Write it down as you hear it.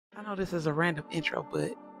I know this is a random intro,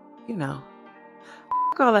 but you know,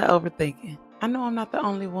 all that overthinking. I know I'm not the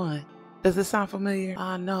only one. Does it sound familiar?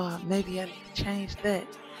 No, maybe I need to change that.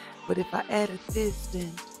 But if I added this,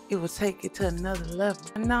 then it will take it to another level.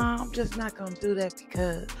 No, I'm just not gonna do that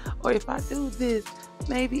because, or if I do this,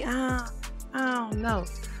 maybe I don't know.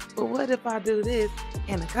 But what if I do this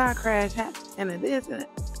and a car crash happens and this and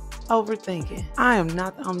overthinking? I am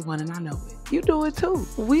not the only one, and I know it. You do it too.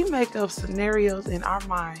 We make up scenarios in our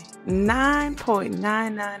mind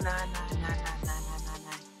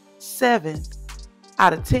 9.999999997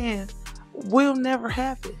 out of 10 will never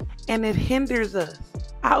happen, and it hinders us.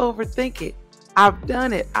 I overthink it. I've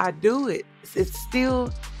done it. I do it.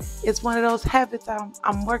 It's one of those habits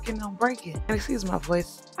I'm working on breaking. And excuse my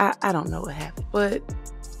voice. I don't know what happened, but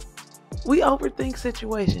we overthink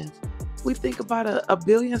situations. We think about a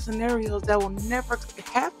billion scenarios that will never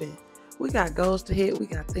happen. We got goals to hit. We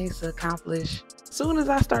got things to accomplish. Soon as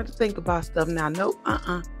I start to think about stuff now, nope,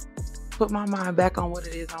 put my mind back on what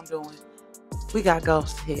it is I'm doing. We got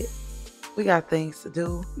goals to hit. We got things to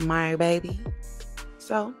do, my baby.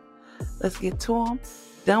 So let's get to them.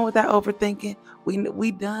 Done with that overthinking.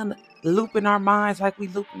 We done looping our minds like we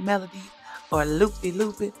looping melodies or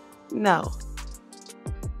loopy-looping. No.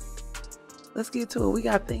 Let's get to it. We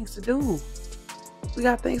got things to do. We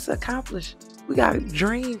got things to accomplish. We got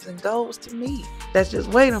dreams and goals to meet. That's just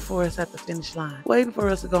waiting for us at the finish line. Waiting for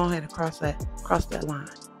us to go ahead and cross that line.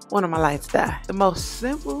 One of my lights died. The most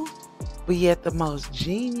simple, but yet the most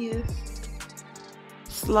genius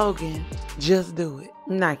slogan, just do it.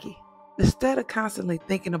 Nike. Instead of constantly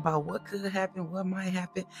thinking about what could happen, what might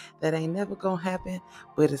happen, that ain't never gonna happen,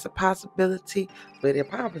 but it's a possibility, but it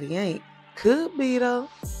probably ain't. Could be though.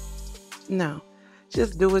 No,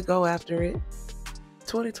 just do it. Go after it.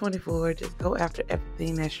 2024, just go after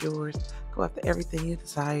everything that's yours. Go after everything you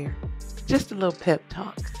desire. Just a little pep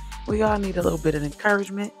talk. We all need a little bit of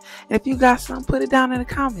encouragement. And if you got something, put it down in the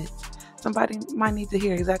comments. Somebody might need to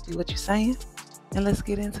hear exactly what you're saying. And let's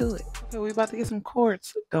get into it. Okay, we're about to get some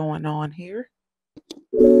chords going on here.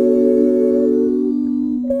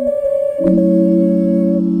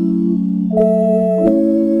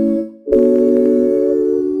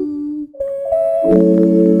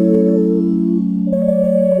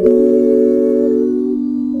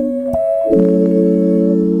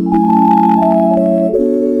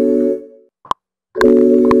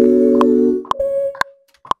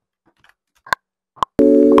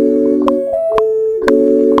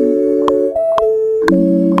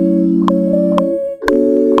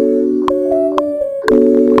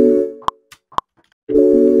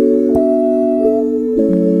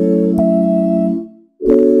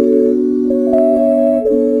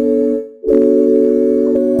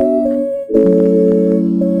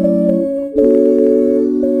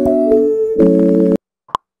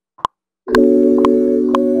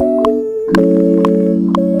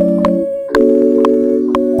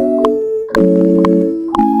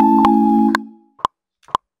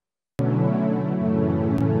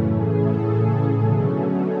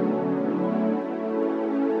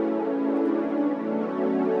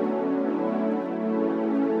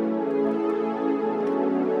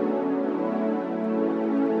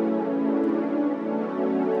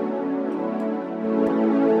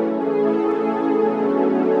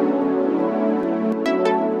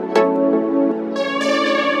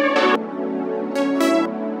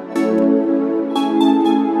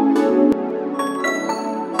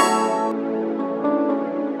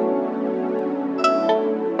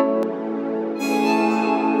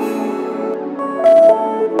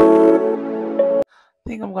 I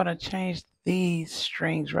think I'm going to change these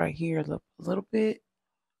strings right here a little bit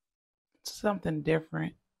to something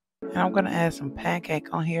different. And I'm going to add some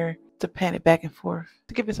pancake on here to pan it back and forth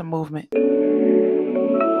to give it some movement.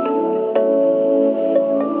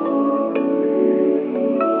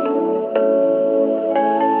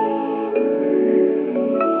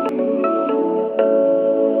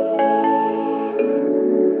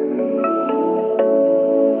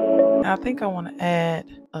 And I think I want to add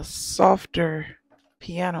a softer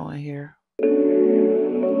piano in here.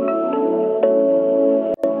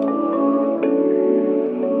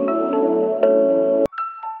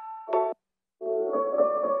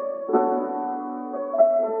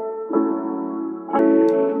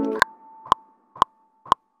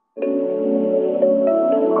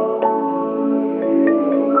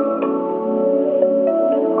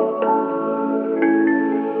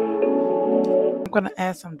 I'm going to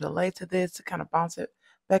add some delay to this to kind of bounce it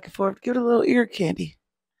back and forth, give it a little ear candy.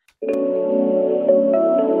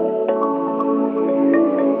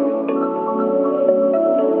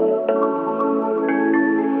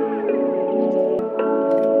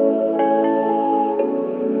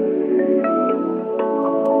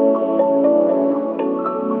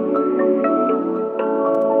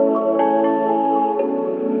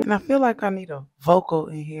 feel like I need a vocal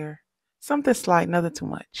in here. Something slight, nothing too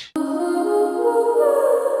much.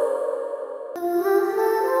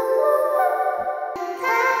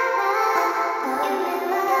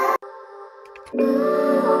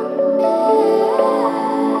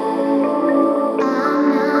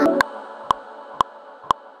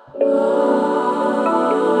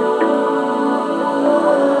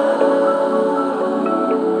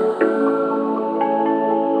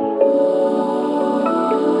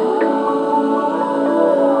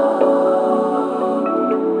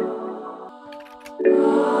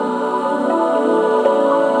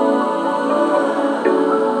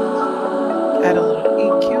 Add a little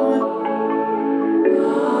EQing.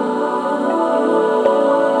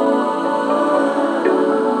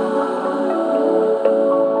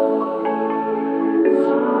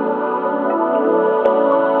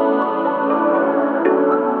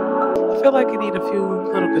 I feel like I need a few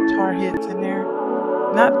little guitar hits in there.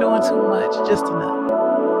 Not doing too much, just enough.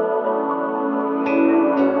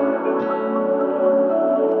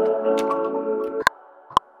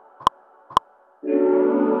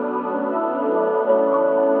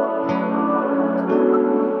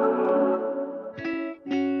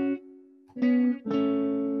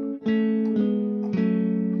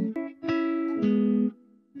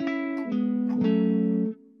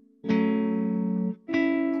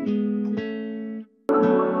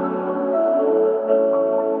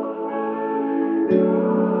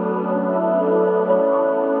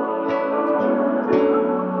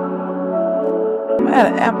 I'm gonna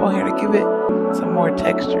add an amp on here to give it some more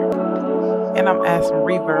texture. And I'm adding some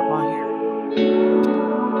reverb on here.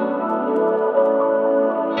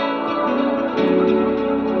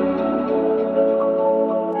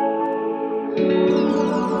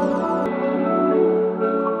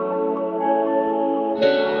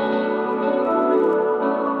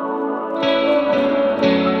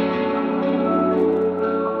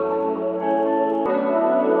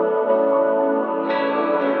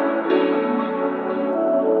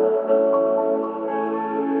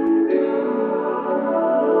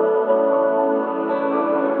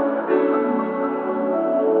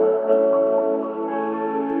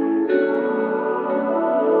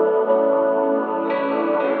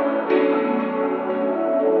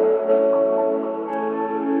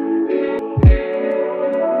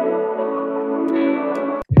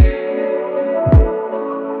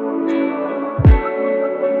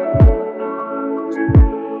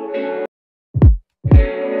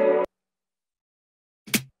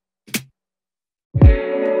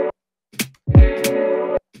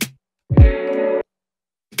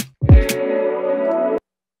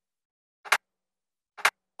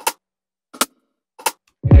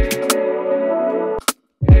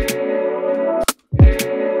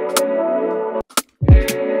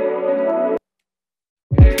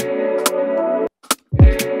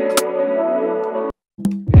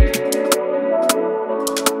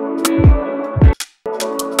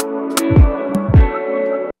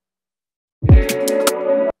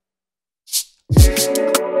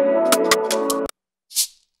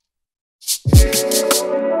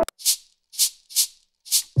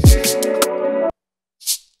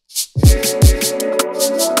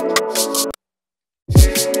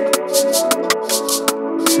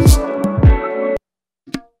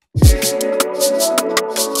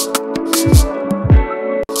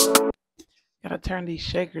 Gotta turn these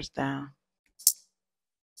shakers down.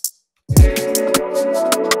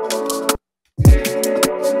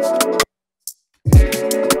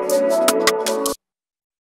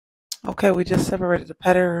 Okay, we just separated the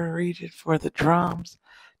pedal region for the drums,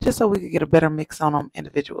 just so we could get a better mix on them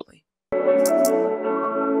individually.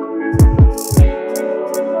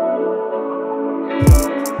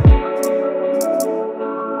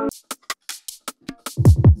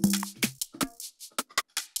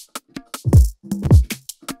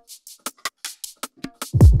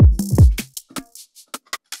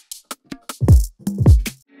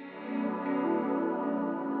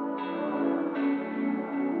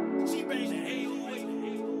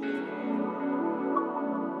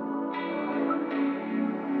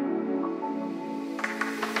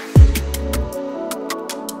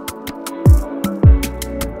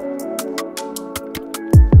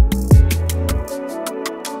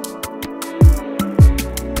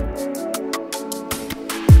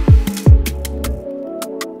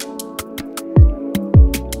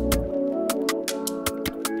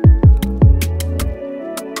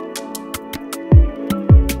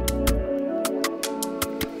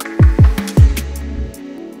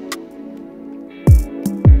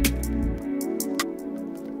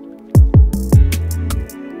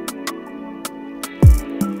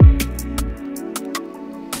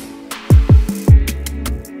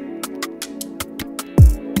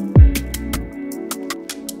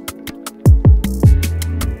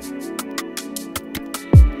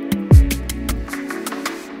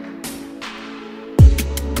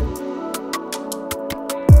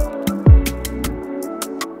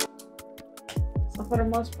 for the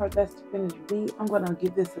most part, that's the finished beat. I'm going to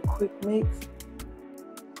give this a quick mix,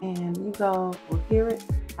 and you guys will hear it.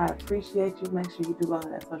 I appreciate you. Make sure you do all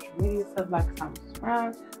that social media stuff, like, comment,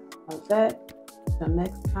 subscribe, all that. Till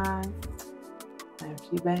next time, I'm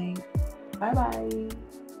She Bang. Bye-bye.